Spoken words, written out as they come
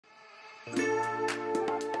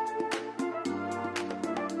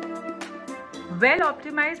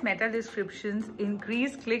Well-optimized meta descriptions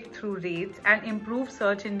increase click-through rates and improve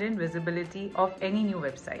search engine visibility of any new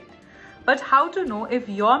website. But how to know if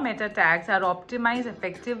your meta tags are optimized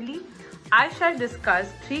effectively? I shall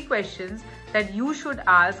discuss 3 questions that you should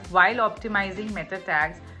ask while optimizing meta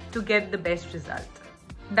tags to get the best result.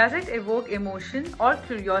 Does it evoke emotion or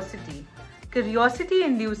curiosity?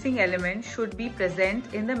 Curiosity-inducing elements should be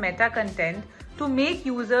present in the meta content to make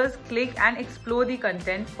users click and explore the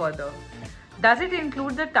content further. Does it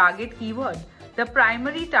include the target keyword? The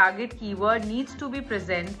primary target keyword needs to be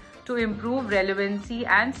present to improve relevancy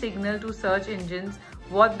and signal to search engines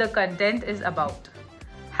what the content is about.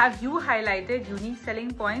 Have you highlighted unique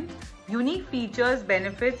selling points? Unique features,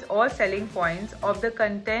 benefits, or selling points of the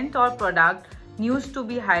content or product needs to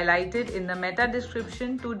be highlighted in the meta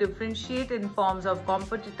description to differentiate in forms of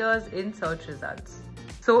competitors in search results.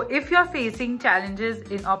 So if you're facing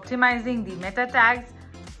challenges in optimizing the meta tags,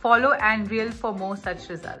 follow Andreal for more such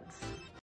results.